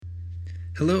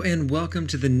Hello and welcome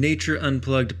to the Nature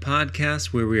Unplugged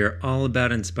podcast, where we are all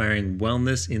about inspiring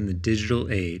wellness in the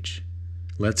digital age.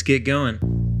 Let's get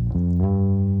going.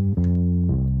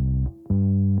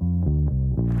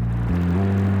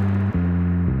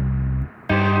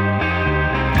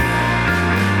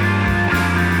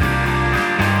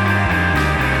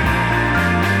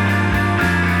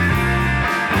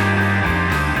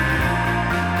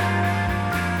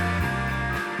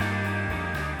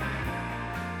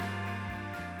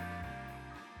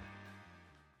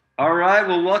 All right,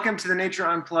 well, welcome to the Nature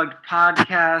Unplugged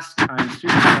podcast. I'm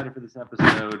super excited for this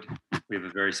episode. We have a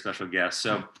very special guest.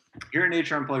 So here at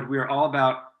Nature Unplugged, we are all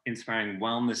about inspiring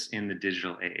wellness in the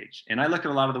digital age. And I look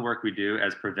at a lot of the work we do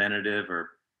as preventative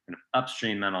or kind of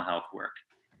upstream mental health work.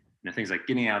 Things like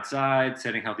getting outside,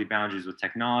 setting healthy boundaries with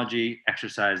technology,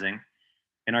 exercising.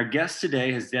 And our guest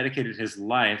today has dedicated his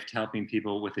life to helping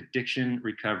people with addiction,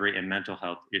 recovery, and mental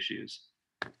health issues.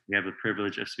 We have the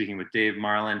privilege of speaking with Dave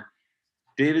Marlin.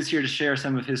 Dave is here to share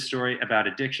some of his story about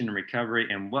addiction and recovery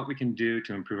and what we can do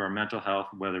to improve our mental health,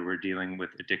 whether we're dealing with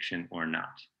addiction or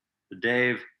not. So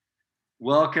Dave,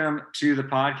 welcome to the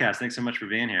podcast. Thanks so much for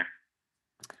being here.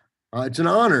 It's an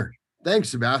honor. Thanks,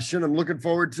 Sebastian. I'm looking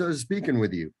forward to speaking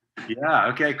with you. Yeah.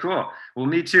 Okay, cool. Well,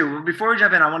 me too. Well, before we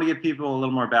jump in, I want to give people a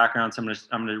little more background. So I'm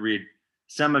going to read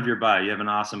some of your bio. You have an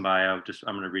awesome bio.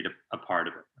 I'm going to read a part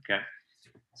of it. Okay.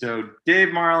 So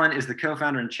Dave Marlin is the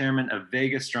co-founder and chairman of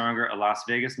Vegas Stronger, a Las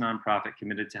Vegas nonprofit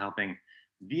committed to helping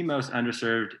the most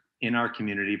underserved in our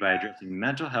community by addressing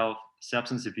mental health,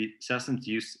 substance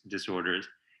use disorders,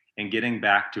 and getting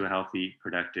back to a healthy,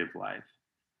 productive life.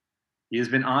 He has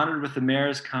been honored with the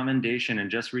Mayor's Commendation and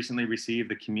just recently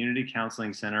received the Community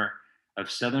Counseling Center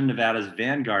of Southern Nevada's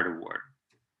Vanguard Award.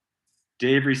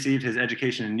 Dave received his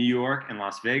education in New York and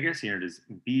Las Vegas. He earned his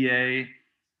BA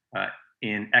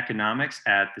in economics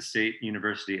at the State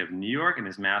University of New York and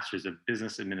his master's of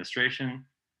business administration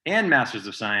and master's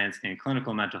of science in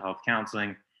clinical mental health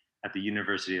counseling at the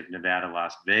University of Nevada,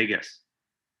 Las Vegas.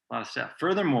 A lot of stuff.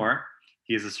 Furthermore,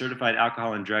 he is a certified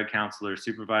alcohol and drug counselor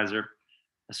supervisor,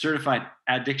 a certified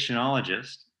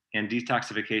addictionologist, and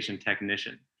detoxification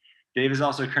technician. Dave is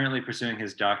also currently pursuing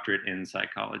his doctorate in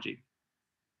psychology.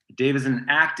 Dave is an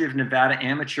active Nevada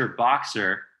amateur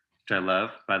boxer, which I love,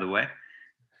 by the way.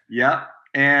 Yep,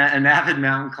 and an avid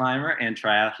mountain climber and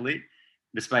triathlete.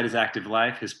 Despite his active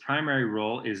life, his primary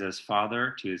role is as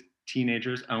father to his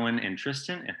teenagers, Owen and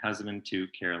Tristan, and husband to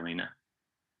Carolina.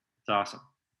 It's awesome.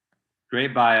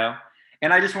 Great bio.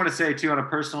 And I just want to say, too, on a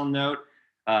personal note,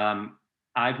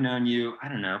 I've known you, I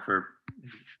don't know, for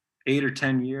 8 or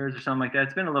 10 years or something like that.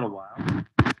 It's been a little while.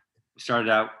 We started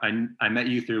out, I met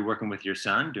you through working with your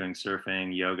son, doing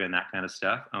surfing, yoga, and that kind of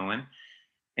stuff, Owen.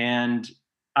 And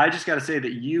I just got to say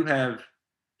that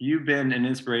you've been an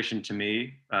inspiration to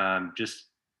me.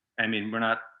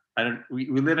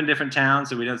 We live in different towns,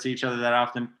 so we don't see each other that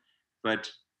often, but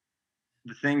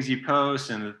the things you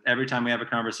post and every time we have a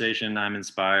conversation, I'm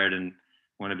inspired and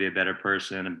want to be a better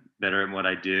person and better at what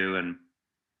I do and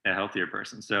a healthier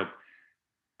person. So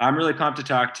I'm really pumped to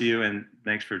talk to you, and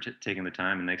thanks for taking the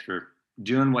time and thanks for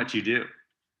doing what you do.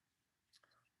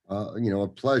 A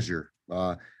pleasure.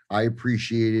 I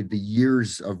appreciated the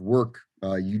years of work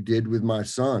you did with my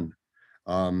son.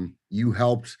 You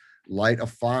helped light a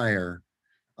fire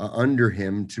under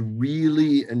him to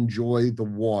really enjoy the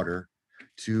water,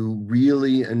 to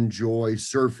really enjoy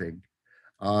surfing.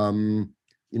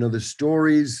 The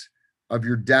stories of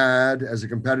your dad as a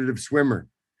competitive swimmer,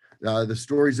 the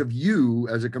stories of you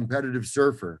as a competitive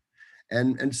surfer,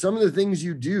 and some of the things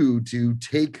you do to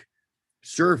take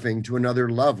surfing to another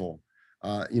level.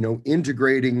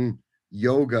 Integrating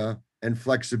yoga and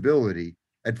flexibility.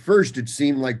 At first, it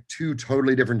seemed like two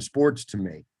totally different sports to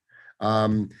me.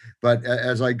 But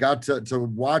as I got to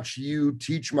watch you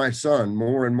teach my son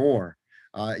more and more,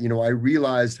 I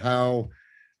realized how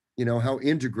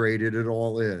integrated it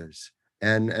all is.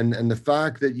 And the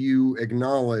fact that you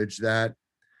acknowledge that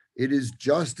it is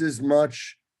just as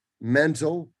much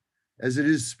mental as it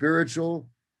is spiritual,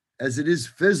 as it is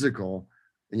physical,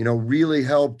 really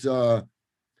helped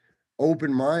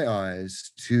open my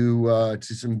eyes to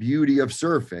some beauty of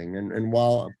surfing. And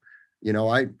while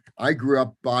I grew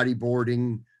up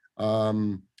bodyboarding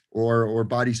or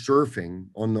body surfing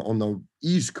on the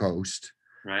East Coast,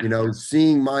 right.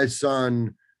 Seeing my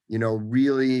son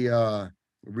really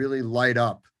light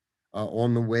up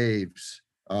on the waves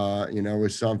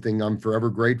is something I'm forever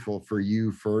grateful for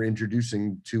you for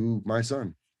introducing to my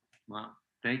son. Wow,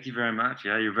 thank you very much.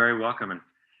 Yeah, you're very welcome. And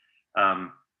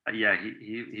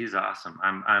he's awesome.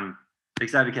 I'm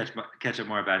excited to catch up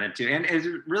more about him too. And it's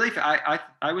really,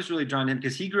 I was really drawn to him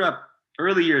because he grew up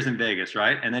early years in Vegas,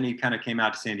 right? And then he kind of came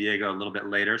out to San Diego a little bit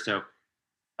later. So,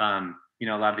 you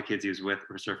know, a lot of the kids he was with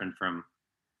were surfing from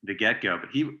the get go. But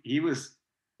he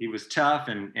was tough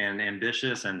and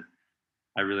ambitious, and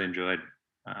I really enjoyed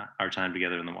our time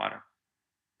together in the water.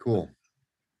 Cool.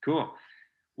 Cool.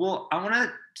 Well, I want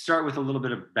to start with a little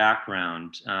bit of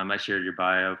background. I shared your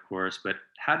bio, of course, but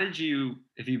how did you,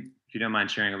 if you don't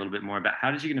mind sharing a little bit more about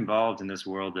how did you get involved in this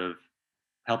world of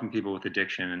helping people with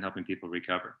addiction and helping people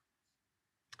recover?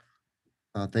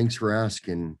 Thanks for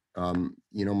asking.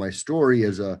 You know, my story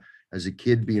as a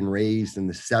kid being raised in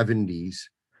the 70s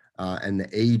and the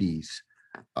 80s,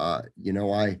 you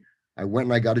know, I went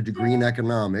and I got a degree in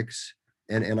economics,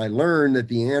 and I learned that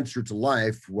the answer to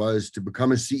life was to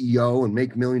become a CEO and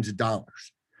make millions of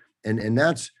dollars. And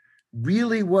that's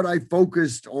really what I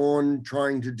focused on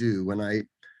trying to do. And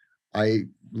I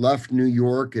left New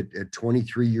York at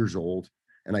 23 years old,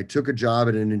 and I took a job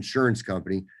at an insurance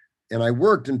company, and I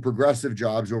worked in progressive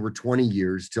jobs over 20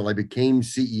 years till I became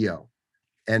CEO.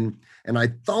 And I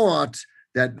thought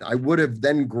that I would have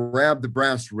then grabbed the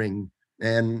brass ring,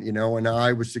 and and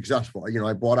I was successful.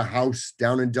 I bought a house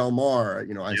down in Del Mar.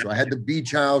 So I had the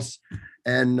beach house,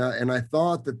 and I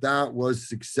thought that that was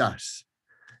success.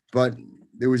 But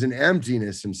there was an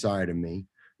emptiness inside of me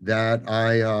that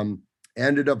I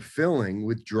ended up filling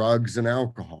with drugs and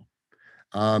alcohol.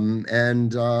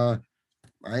 And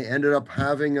I ended up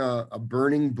having a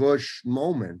burning bush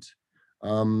moment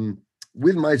um,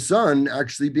 with my son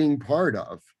actually being part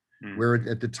of, Mm. where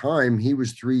at the time he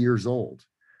was 3 years old.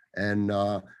 And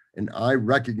I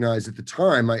recognized at the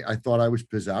time I thought I was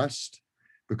possessed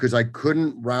because I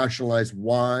couldn't rationalize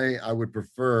why I would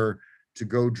prefer to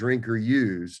go drink or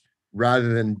use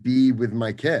rather than be with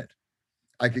my kid.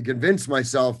 I could convince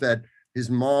myself that his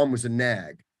mom was a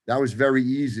nag. That was very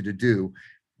easy to do.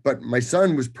 But my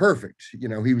son was perfect.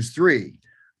 He was 3.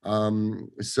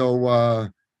 So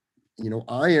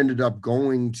I ended up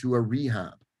going to a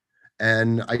rehab,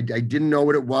 and I didn't know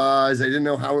what it was. I didn't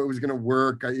know how it was going to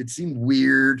work. It seemed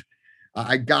weird.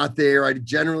 I got there. I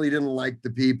generally didn't like the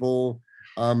people.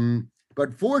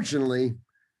 But fortunately,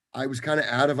 I was kind of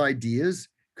out of ideas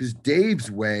because Dave's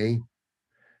way,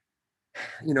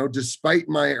 despite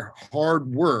my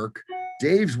hard work,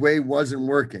 Dave's way wasn't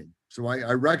working. So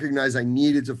I recognized I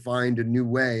needed to find a new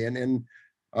way. And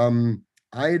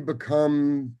I had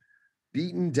become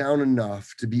beaten down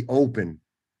enough to be open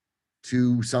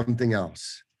to something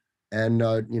else. And,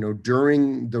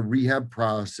 during the rehab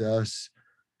process,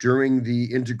 during the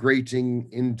integrating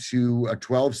into a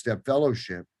 12-step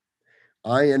fellowship,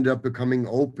 I ended up becoming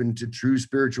open to true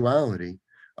spirituality,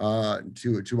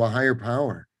 to a higher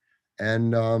power.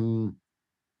 And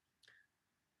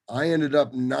I ended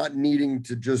up not needing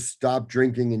to just stop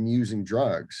drinking and using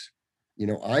drugs.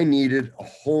 I needed a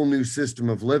whole new system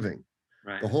of living,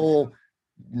 Right. the whole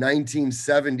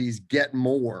 1970s get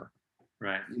more.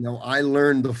 Right. I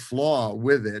learned the flaw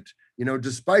with it,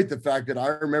 despite the fact that I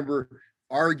remember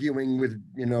arguing with,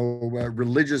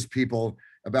 religious people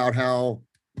about how,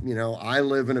 I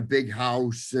live in a big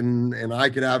house and I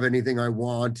could have anything I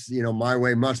want, my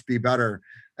way must be better.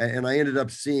 And I ended up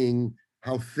seeing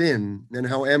how thin and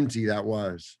how empty that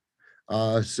was.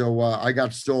 So I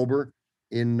got sober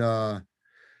in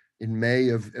May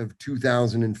of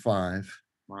 2005.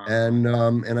 Wow.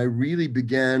 And I really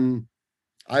began.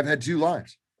 I've had 2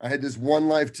 lives. I had this one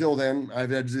life till then. I've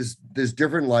had this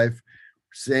different life,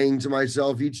 saying to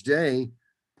myself each day,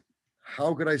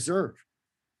 how could I serve?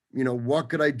 What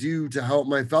could I do to help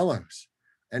my fellows?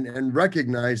 And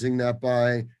recognizing that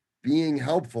by being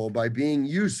helpful, by being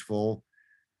useful,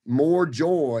 more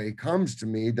joy comes to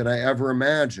me than I ever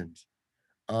imagined.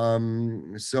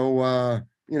 So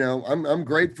I'm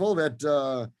grateful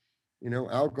that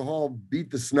alcohol beat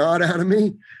the snot out of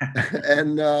me,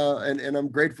 and I'm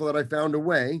grateful that I found a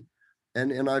way,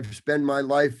 and I've spent my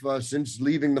life since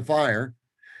leaving the fire,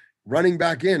 running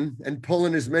back in and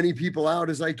pulling as many people out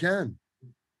as I can.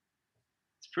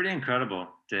 It's pretty incredible,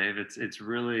 Dave. It's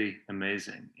really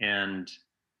amazing. And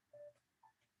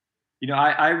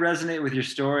I resonate with your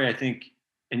story, I think,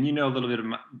 and a little bit of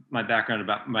my background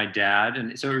about my dad.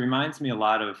 And so it reminds me a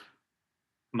lot of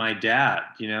my dad,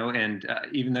 and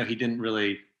even though he didn't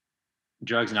really,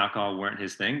 drugs and alcohol weren't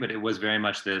his thing, but it was very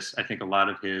much this, I think a lot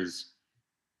of his,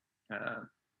 uh,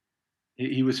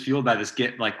 he was fueled by this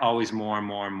get like always more and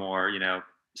more and more,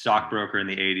 stockbroker in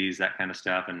the 80s, that kind of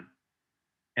stuff. And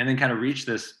then kind of reached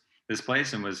this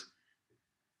place and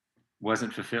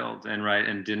wasn't fulfilled and right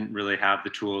and didn't really have the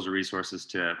tools or resources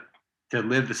to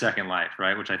live the second life,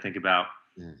 right, which I think about.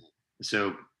 Mm.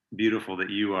 So beautiful that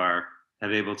you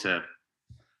have able to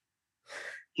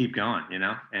keep going,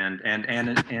 and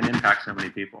impact so many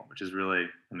people, which is really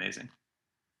amazing.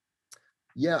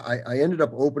 Yeah, I ended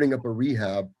up opening up a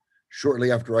rehab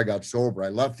shortly after I got sober. I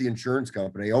left the insurance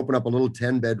company. I opened up a little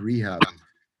 10-bed rehab.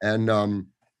 And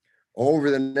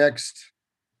over the next,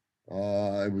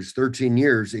 it was 13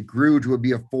 years, it grew to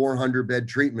be a 400-bed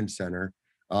treatment center.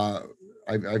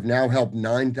 I've now helped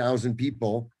 9,000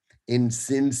 people in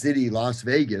Sin City, Las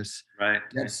Vegas, Right.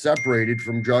 get separated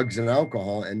from drugs and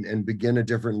alcohol and begin a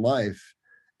different life.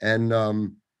 And,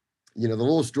 the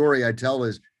little story I tell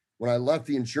is when I left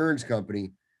the insurance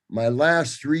company, my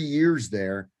last 3 years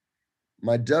there,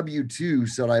 my W-2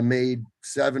 said I made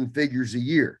 7 figures a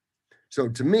year. So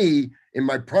to me, in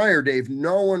my prior Dave,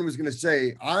 no one was going to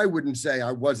say, I wouldn't say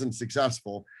I wasn't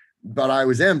successful, but I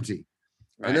was empty.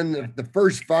 Right. And then the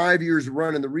first 5 years of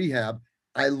running the rehab,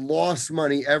 I lost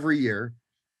money every year.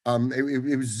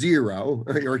 It was zero,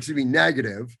 or excuse me,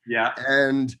 negative. Yeah.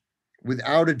 And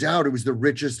without a doubt, it was the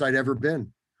richest I'd ever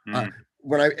been.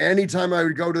 Anytime I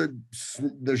would go to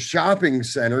the shopping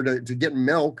center to get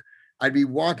milk, I'd be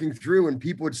walking through and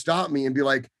people would stop me and be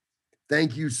like,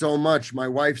 thank you so much. My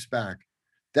wife's back.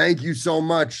 Thank you so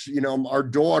much. Our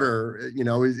daughter,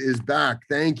 is back.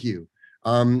 Thank you.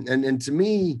 And to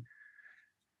me,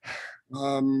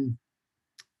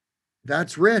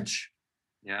 that's rich.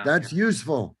 Yeah. That's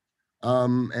useful.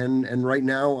 And right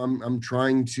now I'm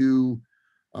trying to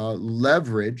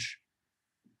leverage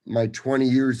my 20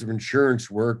 years of insurance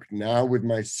work now with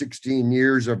my 16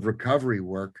 years of recovery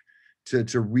work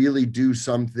to really do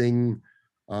something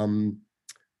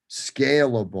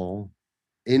scalable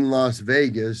in Las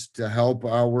Vegas to help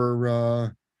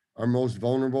our most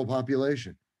vulnerable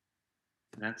population.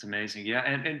 That's amazing. Yeah.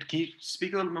 And can you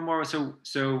speak a little bit more?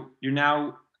 So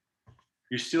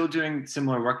you're still doing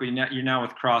similar work, but you're now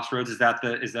with Crossroads. Is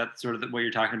that sort of what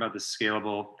you're talking about, the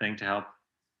scalable thing to help?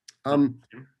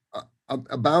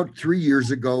 About 3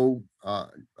 years ago,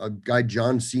 a guy,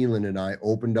 John Seelan, and I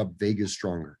opened up Vegas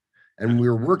Stronger. And we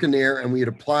were working there and we had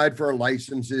applied for our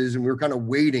licenses and we were kind of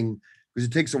waiting because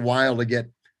it takes a while to get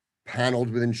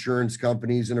paneled with insurance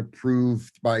companies and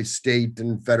approved by state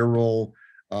and federal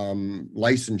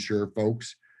licensure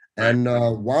folks. Right. And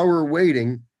while we were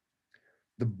waiting,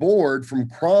 the board from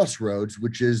Crossroads,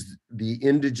 which is the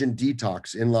indigent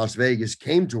detox in Las Vegas,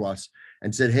 came to us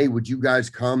and said, hey, would you guys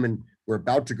come? And we're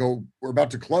about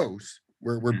to close.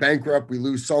 We're bankrupt. We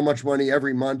lose so much money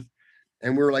every month.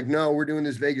 And we were like, no, we're doing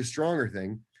this Vegas Stronger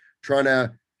thing, trying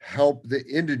to help the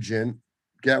indigent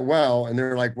get well. And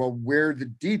they're like, well, we're the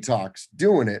detox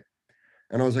doing it.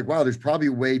 And I was like, wow, there's probably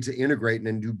a way to integrate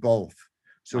and do both.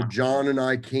 So John and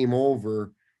I came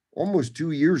over almost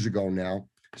 2 years ago now.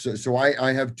 So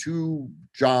I have 2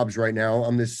 jobs right now.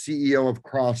 I'm the CEO of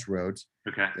Crossroads.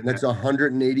 Okay. And that's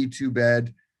 182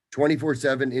 bed,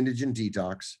 24/7 indigent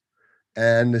detox.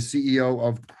 And the CEO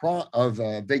of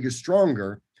Vegas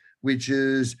Stronger, which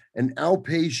is an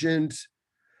outpatient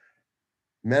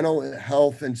mental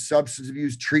health and substance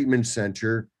abuse treatment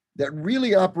center that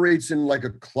really operates in like a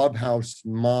clubhouse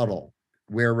model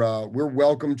where we're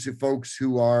welcome to folks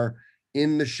who are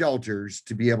in the shelters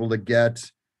to be able to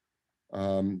get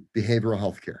behavioral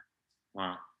health care.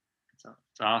 Wow.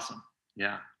 It's awesome.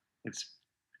 Yeah. It's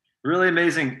really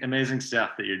amazing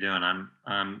stuff that you're doing.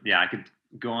 I could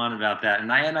go on about that.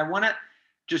 And I want to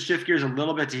just shift gears a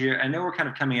little bit to here. I know we're kind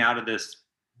of coming out of this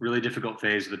really difficult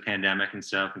phase of the pandemic and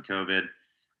stuff and COVID.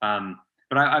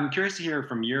 But I'm curious to hear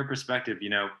from your perspective,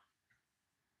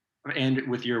 and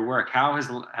with your work, how has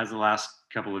the last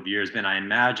couple of years been? I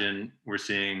imagine we're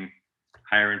seeing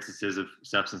higher instances of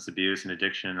substance abuse and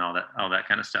addiction and all that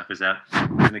kind of stuff. Is that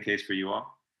been the case for you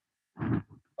all?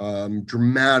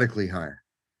 Dramatically higher.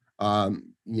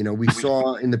 We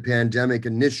saw in the pandemic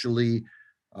initially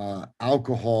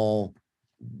alcohol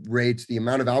rates, the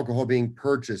amount of alcohol being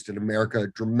purchased in America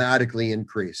dramatically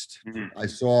increased. Mm-hmm. I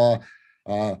saw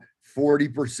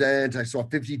 40%, I saw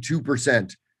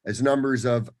 52% as numbers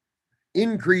of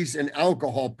increase in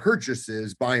alcohol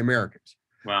purchases by Americans.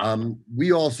 Wow.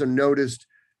 We also noticed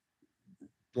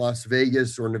Las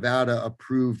Vegas or Nevada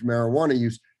approved marijuana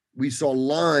use. We saw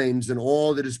lines in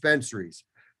all the dispensaries.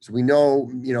 So we know,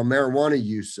 marijuana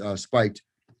use spiked.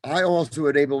 I also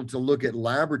had able to look at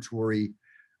laboratory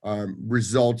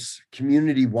results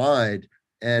community-wide,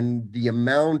 and the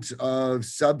amount of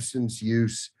substance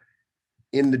use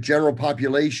in the general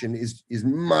population is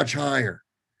much higher.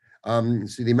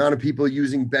 So the amount of people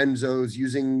using benzos,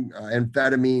 using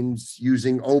amphetamines,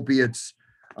 using opiates,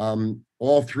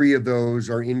 all 3 of those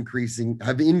have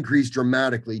increased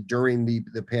dramatically during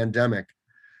the pandemic.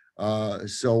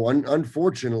 So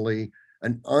unfortunately,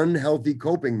 an unhealthy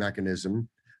coping mechanism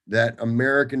that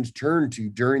Americans turned to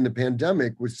during the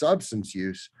pandemic was substance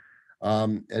use.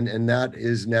 And that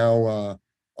is now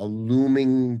a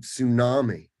looming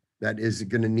tsunami that is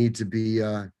going to need to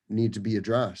be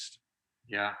addressed.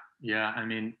 Yeah. Yeah. I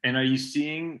mean, and are you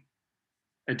seeing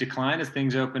a decline as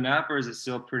things open up, or is it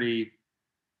still pretty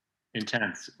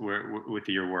intense with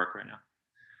your work right now?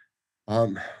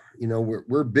 Um,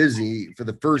 we're busy. For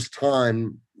the first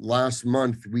time last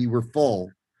month, we were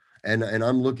full, and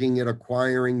I'm looking at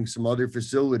acquiring some other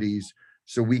facilities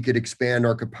so we could expand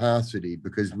our capacity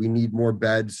because we need more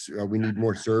beds, we need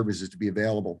more services to be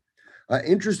available.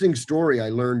 Interesting story I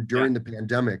learned Yeah. during the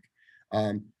pandemic.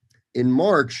 Um, in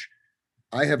March,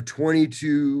 I have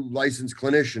 22 licensed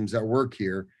clinicians that work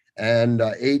here and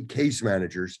 8 case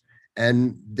managers,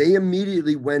 and they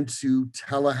immediately went to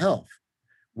telehealth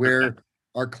Okay. where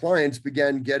our clients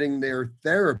began getting their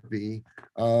therapy,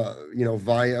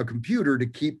 via a computer to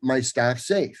keep my staff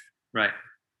safe. Right.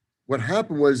 What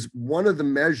happened was one of the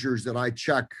measures that I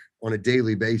check on a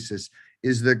daily basis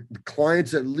is the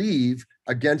clients that leave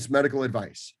against medical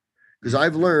advice. Because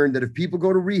I've learned that if people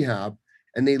go to rehab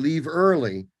and they leave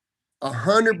early,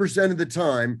 100% of the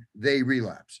time they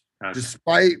relapse, Okay.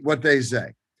 despite what they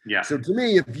say. Yeah. So to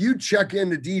me, if you check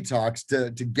into detox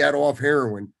to get off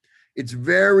heroin, it's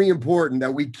very important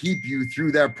that we keep you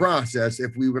through that process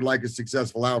if we would like a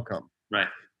successful outcome. Right.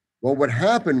 Well, what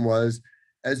happened was,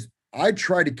 as I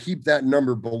try to keep that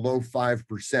number below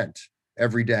 5%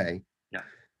 every day. Yeah.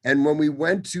 And when we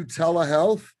went to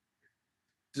telehealth,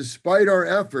 despite our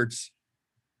efforts,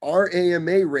 our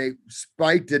AMA rate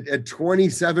spiked at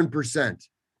 27%.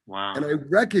 Wow. And I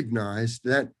recognized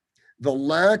that the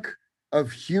lack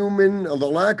the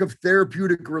lack of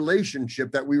therapeutic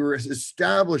relationship that we were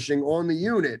establishing on the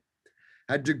unit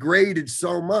had degraded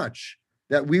so much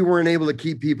that we weren't able to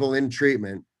keep people in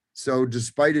treatment. So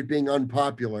despite it being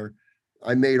unpopular,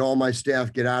 I made all my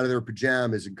staff get out of their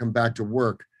pajamas and come back to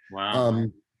work. Wow.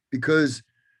 Because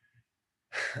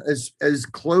as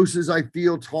close as I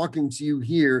feel talking to you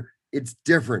here, it's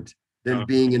different than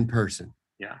being in person.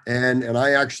 Yeah. And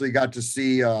I actually got to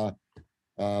see a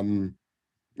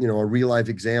real life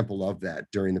example of that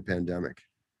during the pandemic.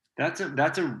 That's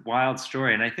a wild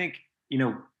story, and I think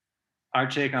our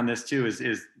take on this too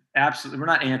is absolutely, we're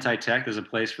not anti-tech. There's a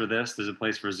place for this. There's a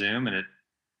place for Zoom, and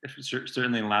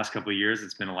certainly in the last couple of years,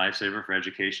 it's been a lifesaver for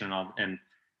education and all,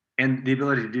 and the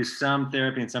ability to do some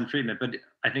therapy and some treatment. But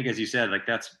I think, as you said, like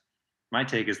that's my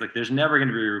take is like there's never going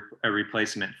to be a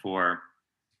replacement for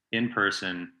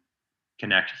in-person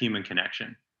human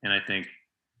connection, and I think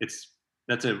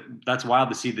that's wild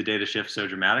to see the data shift so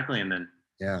dramatically, and then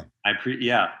Yeah.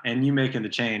 and you making the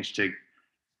change to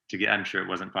get, I'm sure it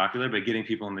wasn't popular, but getting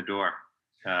people in the door.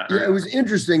 Yeah, it was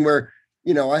interesting where,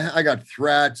 I got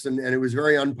threats and it was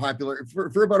very unpopular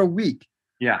for about a week.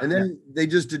 Yeah. And then they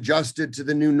just adjusted to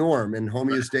the new norm and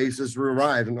homeostasis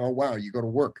arrived and, oh, wow, you go to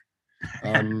work.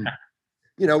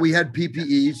 We had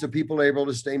PPE, so people were able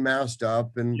to stay masked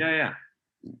up and, yeah.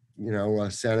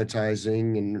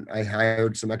 Sanitizing, and I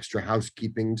hired some extra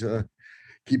housekeeping to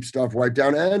keep stuff wiped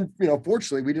down. And,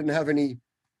 fortunately, we didn't have any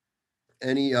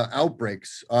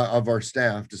outbreaks of our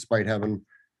staff, despite having,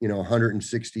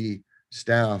 160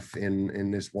 staff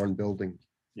in this one building.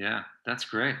 Yeah, that's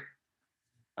great.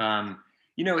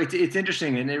 It's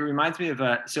interesting, and it reminds me of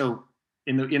so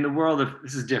in the world of,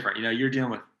 this is different. You're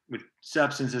dealing with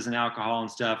substances and alcohol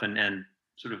and stuff, and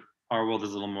sort of our world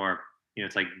is a little more.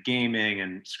 It's like gaming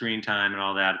and screen time and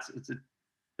all that.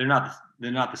 They're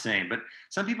not the same. But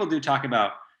some people do talk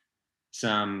about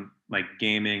some like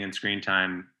gaming and screen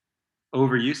time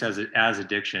overuse as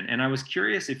addiction. And I was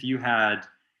curious if you had,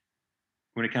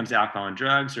 when it comes to alcohol and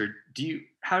drugs, or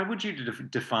how would you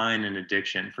define an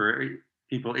addiction for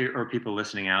people or people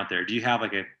listening out there? Do you have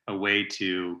like a way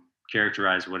to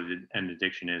characterize what an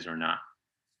addiction is or not?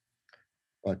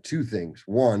 2 things.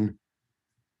 One,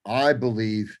 I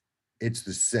believe it's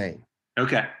the same.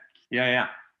 Okay. Yeah.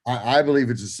 I believe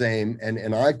it's the same.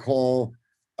 And I call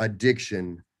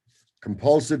addiction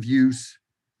compulsive use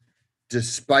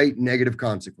despite negative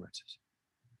consequences.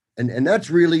 And that's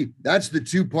the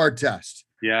 2-part test.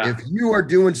 Yeah. If you are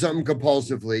doing something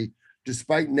compulsively,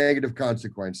 despite negative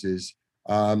consequences,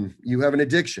 you have an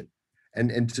addiction.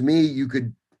 And to me, you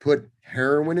could put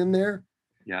heroin in there.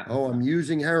 Yeah. Oh, I'm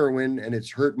using heroin and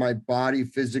it's hurt my body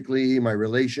physically, my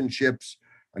relationships.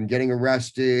 I'm getting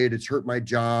arrested. It's hurt my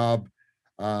job.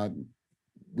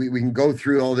 We can go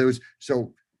through all those.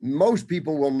 So most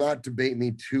people will not debate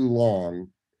me too long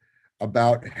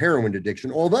about heroin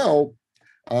addiction. Although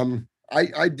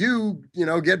I do,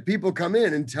 get people come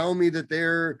in and tell me that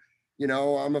they're,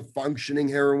 I'm a functioning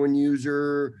heroin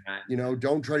user. Right.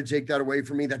 Don't try to take that away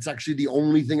from me. That's actually the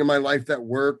only thing in my life that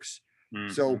works.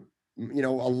 Mhm. So, a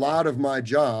lot of my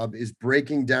job is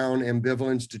breaking down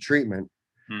ambivalence to treatment,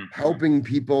 Mhm. helping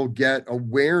people get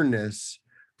awareness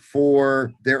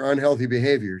for their unhealthy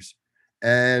behaviors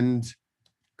and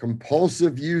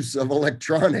compulsive use of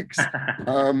electronics.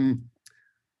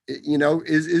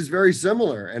 Is very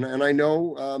similar. And I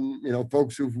know,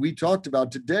 folks who we talked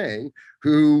about today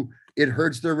who it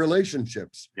hurts their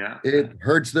relationships. Yeah. It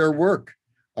hurts their work.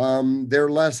 They're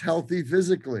less healthy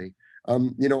physically.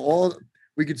 All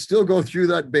we could still go through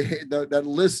that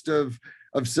list of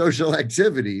social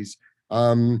activities,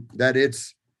 that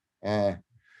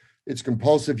it's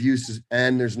compulsive uses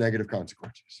and there's negative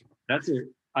consequences.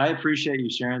 I appreciate you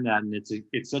sharing that. And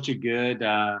it's such a good,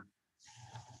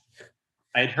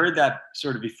 I'd heard that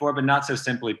sort of before, but not so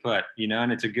simply put,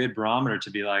 and it's a good barometer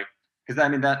to be like, because I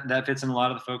mean, that fits in a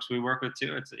lot of the folks we work with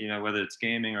too. It's, whether it's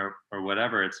gaming or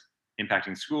whatever, it's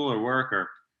impacting school or work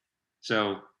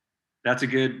so that's a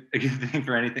good thing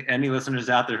for any listeners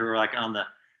out there who are like on the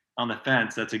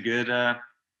fence. That's a good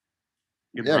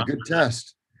Good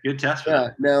test. Good test for Yeah.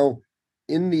 that. Now,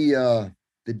 in the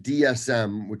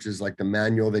DSM, which is like the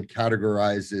manual that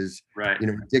categorizes, Right.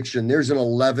 addiction, there's an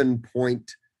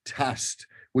 11-point test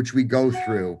which we go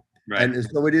through, Right. and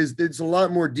so it's a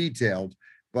lot more detailed.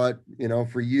 But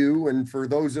for you and for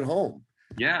those at home,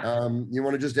 Yeah. you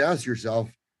want to just ask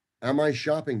yourself, am I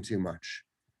shopping too much?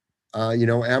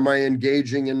 Am I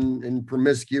engaging in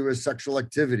promiscuous sexual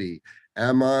activity?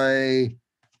 Is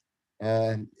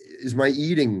my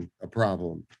eating a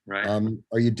problem? Right.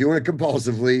 Are you doing it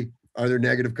compulsively? Are there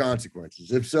negative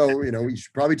consequences? If so, you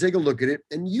should probably take a look at it.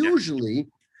 And usually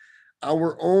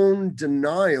our own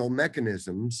denial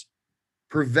mechanisms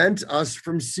prevent us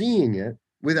from seeing it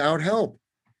without help,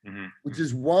 which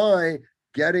is why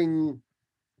getting,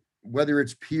 whether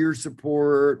it's peer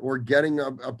support or getting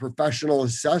a professional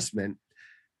assessment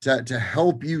to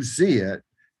help you see it,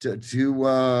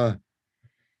 to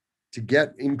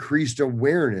get increased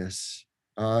awareness,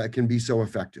 it can be so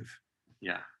effective.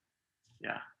 Yeah.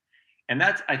 And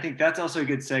I think that's also a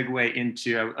good segue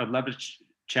into, I'd love to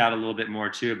chat a little bit more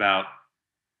too about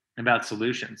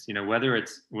solutions, whether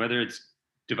it's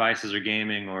devices or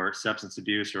gaming or substance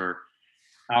abuse or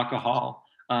alcohol.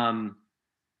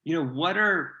 What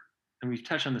are, and we've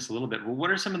touched on this a little bit, but what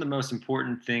are some of the most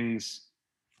important things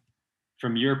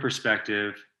from your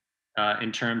perspective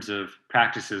in terms of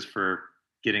practices for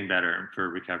getting better and for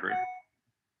recovery?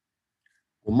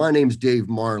 Well, my name's Dave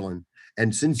Marlin.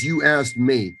 And since you asked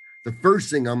me, the first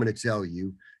thing I'm going to tell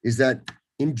you is that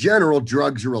in general,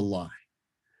 drugs are a lie.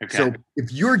 Okay. So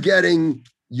if you're getting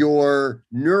your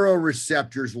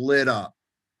neuroreceptors lit up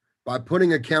by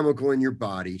putting a chemical in your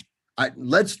body,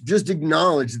 let's just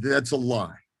acknowledge that that's a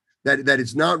lie, that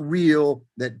it's not real.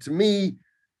 That to me,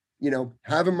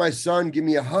 having my son give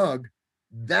me a hug,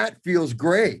 that feels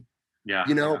great. Yeah.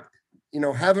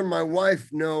 Having my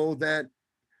wife know that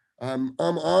I'm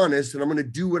honest and I'm going to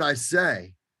do what I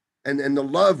say, and the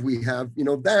love we have,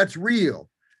 that's real.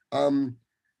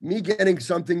 Me getting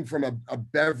something from a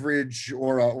beverage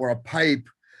or a pipe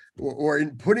or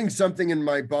in putting something in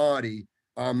my body,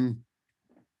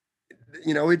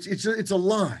 it's a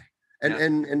lie.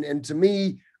 And to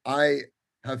me, I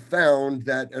have found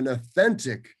that an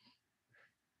authentic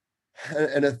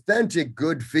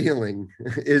good feeling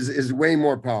is way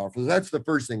more powerful. That's the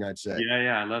first thing I'd say.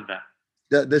 Yeah, I love that.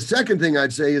 The second thing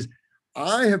I'd say is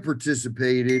I have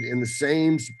participated in the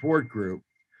same support group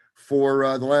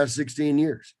for the last 16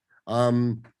 years.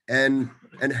 And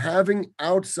having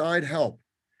outside help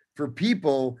for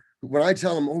people, when I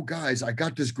tell them, oh guys, I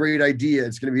got this great idea,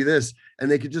 it's going to be this, and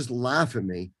they could just laugh at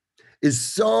me, is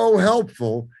so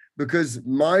helpful, because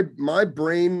my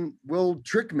brain will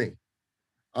trick me.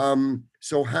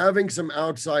 So having some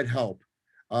outside help,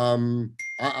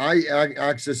 I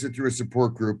access it through a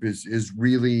support group is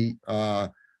really,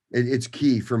 it's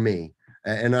key for me.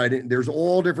 And there's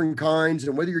all different kinds,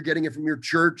 and whether you're getting it from your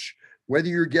church, whether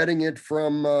you're getting it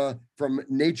from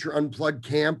Nature Unplugged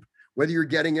Camp, whether you're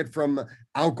getting it from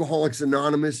Alcoholics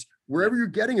Anonymous, wherever you're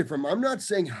getting it from, I'm not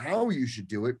saying how you should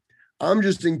do it. I'm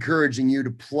just encouraging you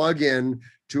to plug in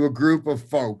to a group of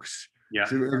folks,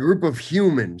 to a group of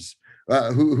humans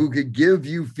who could give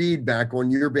you feedback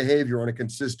on your behavior on a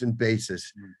consistent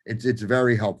basis. It's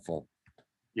very helpful.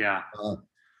 Yeah.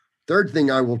 Third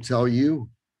thing I will tell you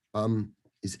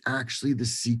is actually the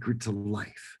secret to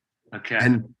life. Okay.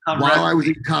 And while I was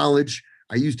in college,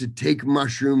 I used to take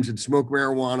mushrooms and smoke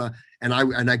marijuana, and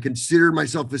I considered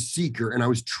myself a seeker, and I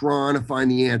was trying to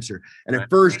find the answer. And at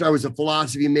first I was a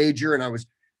philosophy major, and I was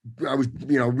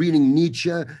reading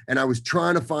Nietzsche, and I was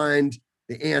trying to find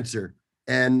the answer.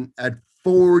 And at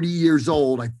 40 years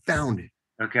old, I found it.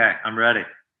 Okay, I'm ready.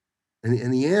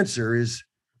 And the answer is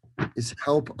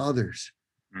help others.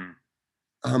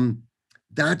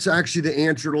 That's actually the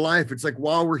answer to life. It's like,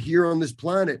 while we're here on this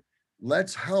planet,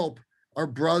 let's help our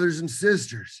brothers and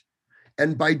sisters.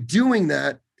 And by doing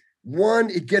that, one,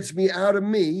 it gets me out of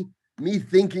me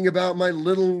thinking about my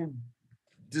little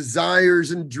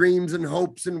desires and dreams and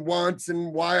hopes and wants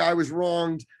and why I was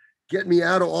wronged. Get me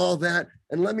out of all that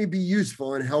and let me be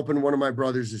useful in helping one of my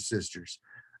brothers or sisters.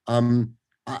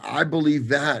 I believe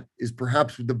that is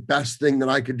perhaps the best thing that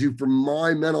I could do for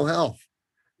my mental health,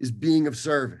 is being of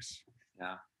service.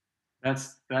 Yeah,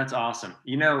 that's awesome.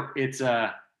 It's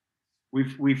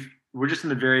we're just in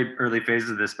the very early phases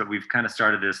of this, but we've kind of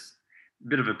started this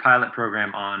bit of a pilot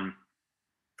program on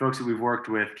folks that we've worked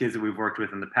with, kids that we've worked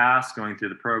with in the past, going through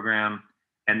the program,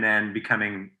 and then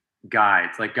becoming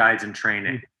guides, like guides in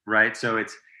training, right? So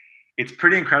it's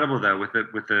pretty incredible though, with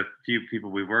the few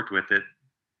people we've worked with that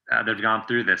they've gone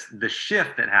through this, the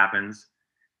shift that happens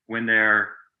when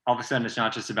they're all of a sudden, it's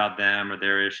not just about them or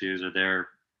their issues or their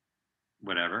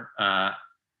whatever,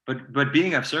 but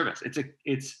being of service.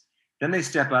 It's then they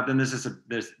step up, and there's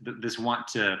this want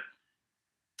to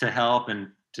help and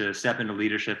to step into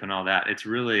leadership and all that. It's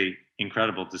really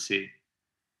incredible to see.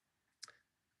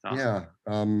 Awesome.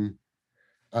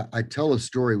 Yeah. I tell a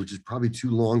story, which is probably too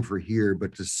long for here,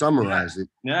 but to summarize it.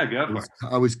 Yeah, go for it.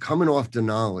 I was coming off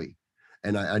Denali,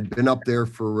 and I'd been up there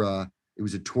for, it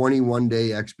was a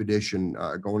 21-day expedition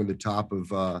going to the top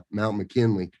of Mount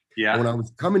McKinley. Yeah. And when I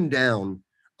was coming down,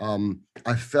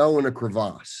 I fell in a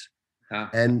crevasse.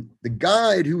 And the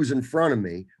guide who was in front of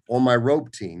me on my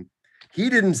rope team, he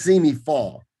didn't see me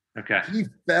fall. Okay. He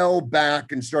fell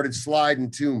back and started sliding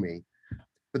to me.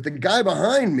 But the guy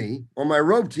behind me on my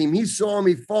rope team, he saw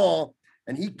me fall,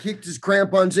 and he kicked his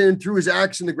crampons in, threw his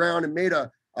axe in the ground, and made a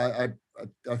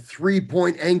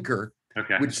 3-point anchor,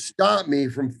 which stopped me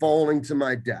from falling to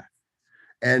my death.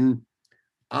 And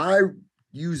I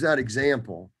use that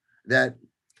example that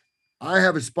I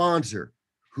have a sponsor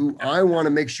who I want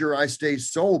to make sure I stay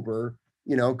sober,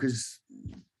 because,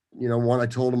 one, I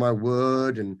told him I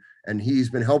would, and he's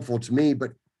been helpful to me,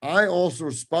 but I also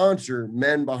sponsor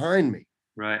men behind me.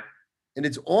 Right. And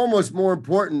it's almost more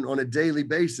important on a daily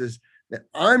basis that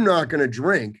I'm not going to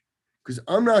drink, because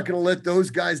I'm not going to let those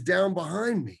guys down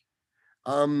behind me.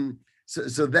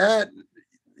 So that,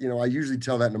 I usually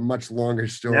tell that in a much longer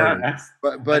story,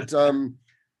 but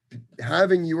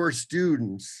having your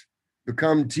students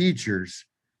become teachers,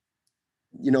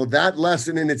 that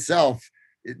lesson in itself,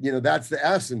 that's the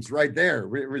essence right there,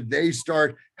 where they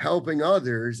start helping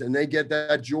others and they get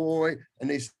that joy and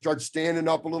they start standing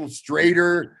up a little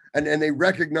straighter and they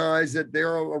recognize that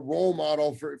they're a role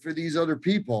model for these other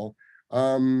people.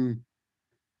 That's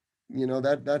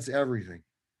everything.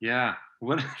 Yeah.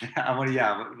 We'll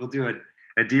do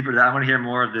a deeper, I want to hear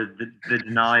more of the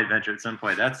Denali adventure at some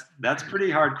point. That's pretty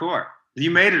hardcore.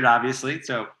 You made it, obviously.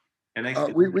 So, and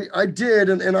I did,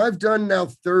 and I've done now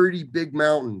 30 big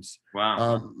mountains.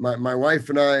 Wow. My wife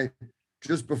and I,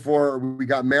 just before we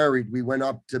got married, we went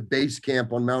up to base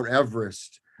camp on Mount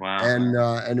Everest. Wow.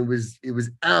 And it was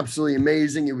absolutely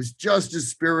amazing. It was just as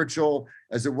spiritual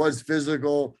as it was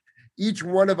physical. Each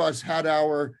one of us had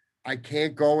our I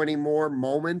can't go anymore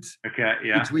moment. Okay.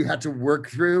 Yeah. Which we had to work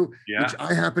through, which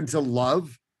I happen to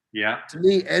love. Yeah. To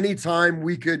me, anytime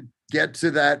we could get to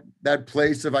that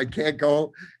place of I can't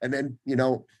go, and then,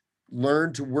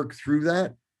 learn to work through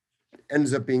that,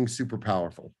 ends up being super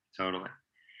powerful. Totally.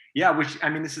 Yeah. Which, I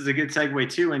mean, this is a good segue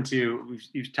too into,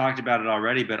 you've talked about it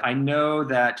already, but I know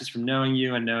that just from knowing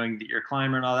you and knowing that you're a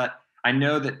climber and all that, I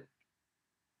know that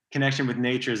connection with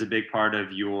nature is a big part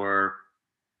of your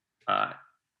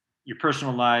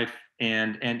personal life,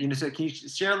 and so can you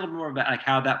share a little more about like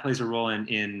how that plays a role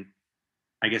in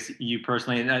I guess you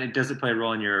personally, and does it play a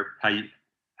role in your how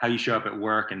you show up at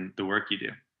work and the work you do?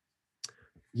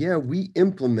 Yeah, we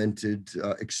implemented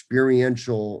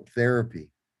experiential therapy.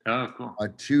 Oh, cool.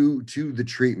 To the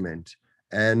treatment,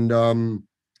 and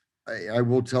I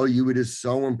will tell you, it is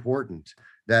so important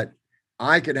that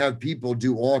I could have people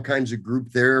do all kinds of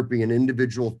group therapy and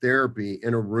individual therapy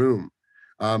in a room,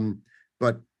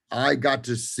 but I got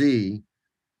to see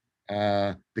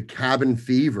the cabin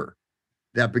fever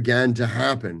that began to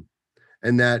happen.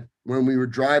 And that when we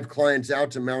would drive clients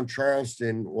out to Mount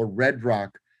Charleston or Red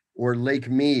Rock or Lake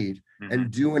Mead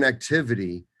and do an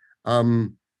activity,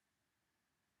 it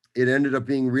ended up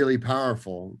being really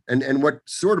powerful. And what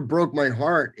sort of broke my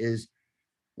heart is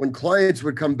when clients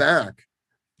would come back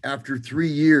after 3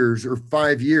 years or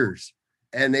 5 years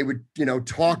and they would,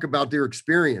 talk about their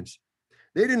experience.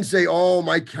 They didn't say, "Oh,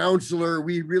 my counselor,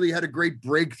 we really had a great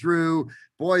breakthrough.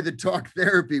 Boy, the talk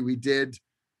therapy we did."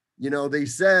 They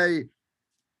say,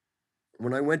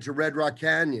 when I went to Red Rock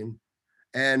Canyon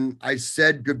and I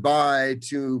said goodbye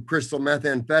to crystal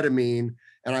methamphetamine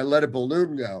and I let a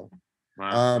balloon go,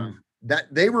 Wow.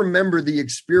 that they remember the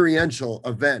experiential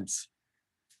events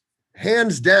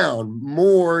hands down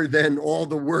more than all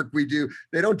the work we do.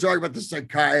 They don't talk about the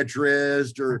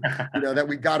psychiatrist or that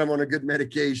we got them on a good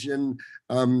medication.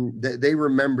 They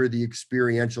remember the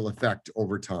experiential effect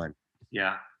over time.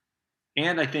 Yeah.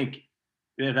 And I think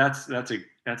that's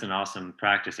an awesome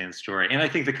practice and story. And I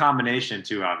think the combination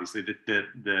too, obviously,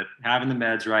 the having the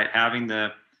meds right, having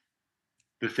the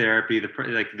therapy,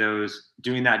 like those,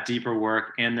 doing that deeper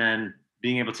work, and then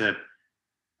being able to,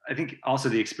 I think also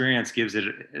the experience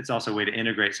it's also a way to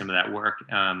integrate some of that work.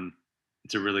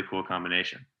 It's a really cool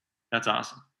combination. That's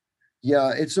awesome.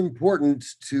 Yeah, it's important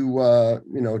to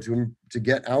to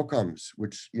get outcomes,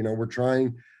 which we're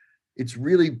trying. It's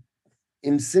really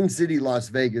in Sin City, Las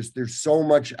Vegas. There's so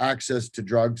much access to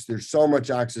drugs. There's so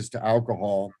much access to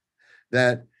alcohol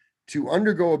that to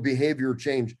undergo a behavior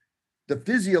change, the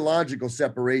physiological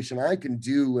separation I can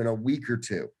do in a week or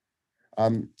two.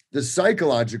 The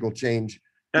psychological change.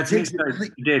 That's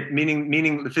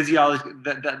meaning the physiology.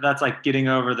 That's like getting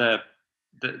over the.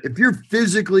 If you're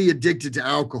physically addicted to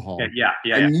alcohol,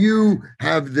 and you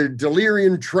have the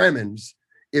delirium tremens,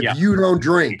 if you don't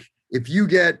drink, if you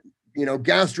get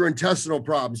gastrointestinal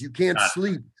problems, you can't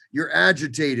sleep, you're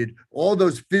agitated, all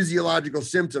those physiological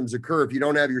symptoms occur if you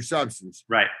don't have your substance.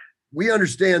 Right. We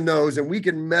understand those, and we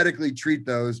can medically treat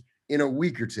those in a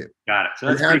week or two. Got it. So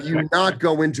and have you not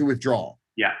go into withdrawal.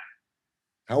 Yeah.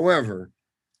 However,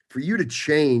 for you to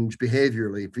change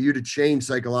behaviorally, for you to change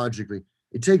psychologically,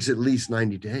 it takes at least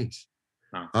 90 days.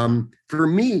 Oh. For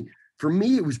me,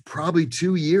 it was probably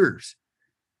 2 years.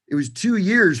 It was 2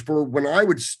 years for when I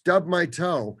would stub my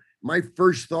toe. My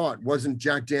first thought wasn't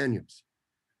Jack Daniels.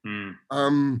 When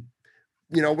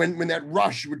that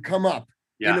rush would come up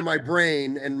into my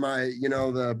brain and my,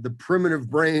 the primitive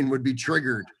brain would be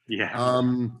triggered.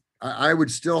 Yeah. I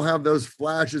would still have those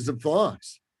flashes of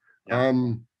thoughts. Yeah.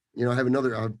 I have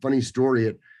another funny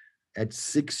story. At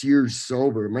 6 years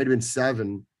sober, it might have been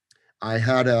 7, I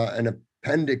had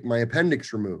my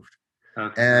appendix removed.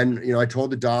 Okay. And I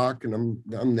told the doc, and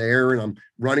I'm there, and I'm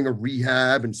running a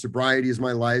rehab, and sobriety is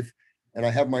my life. And I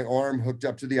have my arm hooked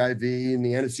up to the IV, and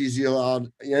the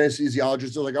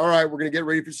anesthesiologist are like, "All right, we're gonna get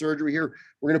ready for surgery here.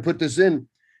 We're gonna put this in."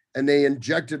 And they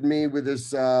injected me with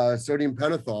this sodium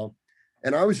pentothal,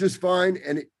 and I was just fine.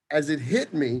 And as it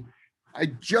hit me, I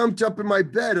jumped up in my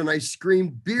bed and I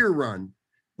screamed, "Beer run,"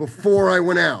 before I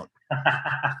went out.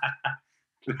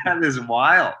 That is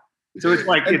wild. So it's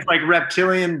like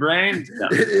reptilian brain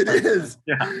stuff. It is.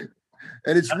 Yeah.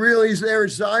 And it's really there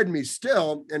inside me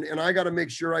still. And I got to make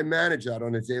sure I manage that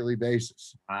on a daily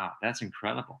basis. Wow, that's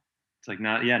incredible. It's like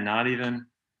not even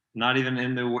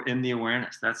in the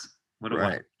awareness. That's what it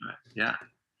was. Yeah.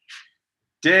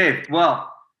 Dave,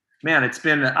 well, man, it's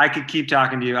been, I could keep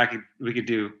talking to you. We can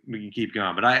keep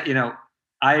going, but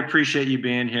I appreciate you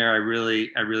being here. I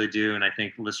really do. And I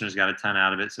think listeners got a ton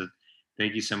out of it. So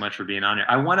thank you so much for being on here.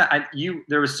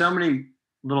 There were so many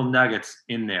little nuggets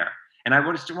in there, and I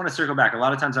want to circle back. A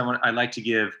lot of times I like to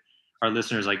give our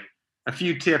listeners like a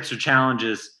few tips or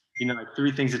challenges, like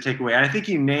 3 things to take away. And I think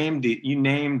you named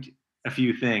a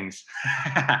few things,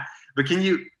 but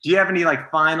do you have any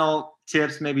like final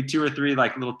tips, maybe 2 or 3,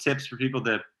 like little tips for people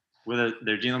whether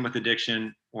they're dealing with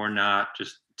addiction or not,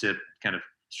 just to kind of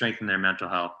strengthen their mental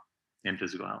health and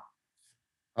physical health?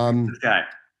 This guy.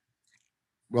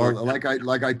 Well, like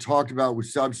I talked about with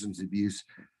substance abuse,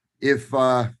 if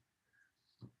you're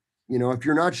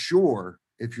not sure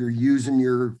if you're using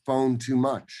your phone too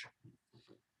much,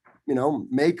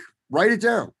 write it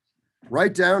down.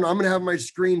 Write down, I'm going to have my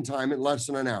screen time at less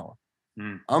than an hour.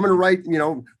 I'm going to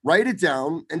write it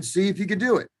down and see if you can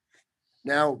do it.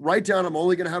 Now, write down, I'm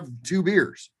only going to have 2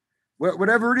 beers.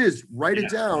 Whatever it is, write it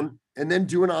down and then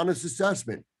do an honest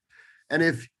assessment. And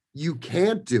if you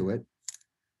can't do it,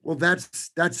 well,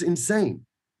 that's insane.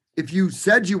 If you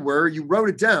said you wrote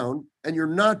it down and you're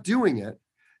not doing it,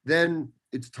 then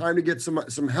it's time to get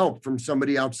some help from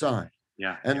somebody outside.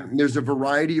 Yeah. And there's a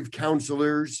variety of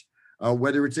counselors,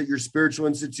 whether it's at your spiritual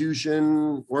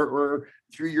institution or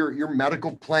through your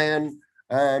medical plan,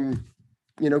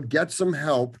 get some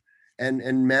help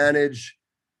and manage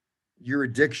your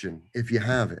addiction if you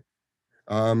have it.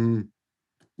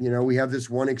 We have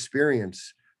this one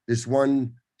experience, this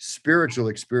one spiritual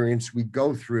experience we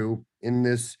go through in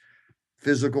this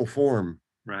physical form.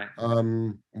 Right.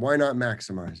 Why not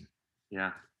maximize it?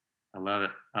 Yeah. I love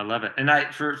it. I love it. And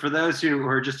for those who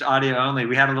are just audio only,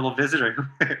 we had a little visitor.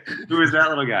 Who is that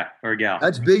little guy or gal?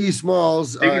 That's Biggie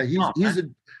Smalls. Biggie Smalls,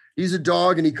 He's a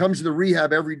dog, and he comes to the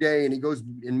rehab every day, and he goes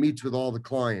and meets with all the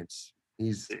clients.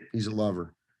 He's a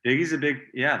lover. Biggie's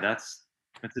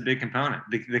that's a big component.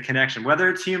 The connection, whether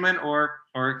it's human or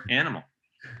animal.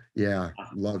 Yeah,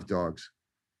 love dogs.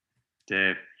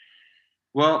 Dave.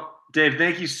 Well, Dave,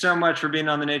 thank you so much for being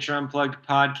on the Nature Unplugged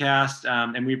podcast.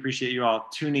 And we appreciate you all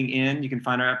tuning in. You can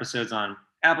find our episodes on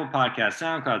Apple Podcasts,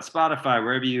 SoundCloud, Spotify,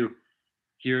 wherever you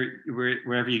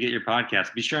get your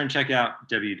podcasts. Be sure and check out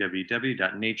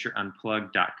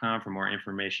www.natureunplugged.com for more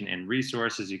information and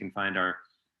resources. You can find our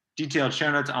detailed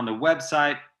show notes on the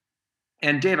website.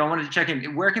 And Dave, I wanted to check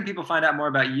in. Where can people find out more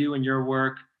about you and your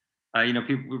work?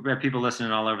 We've got people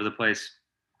listening all over the place.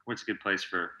 What's a good place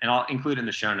and I'll include it in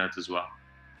the show notes as well.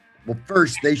 Well,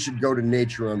 first they should go to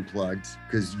Nature Unplugged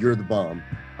because you're the bomb.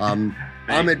 I'm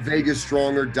at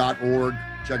vegasstronger.org.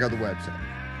 Check out the website.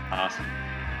 Awesome.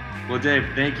 Well, Dave,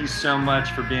 thank you so much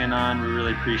for being on. We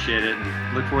really appreciate it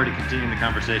and look forward to continuing the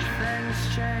conversation.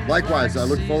 Likewise, I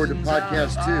look forward to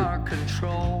podcasts too.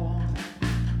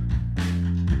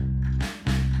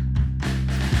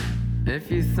 If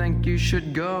you think you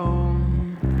should go,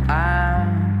 I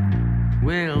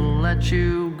will let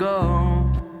you go.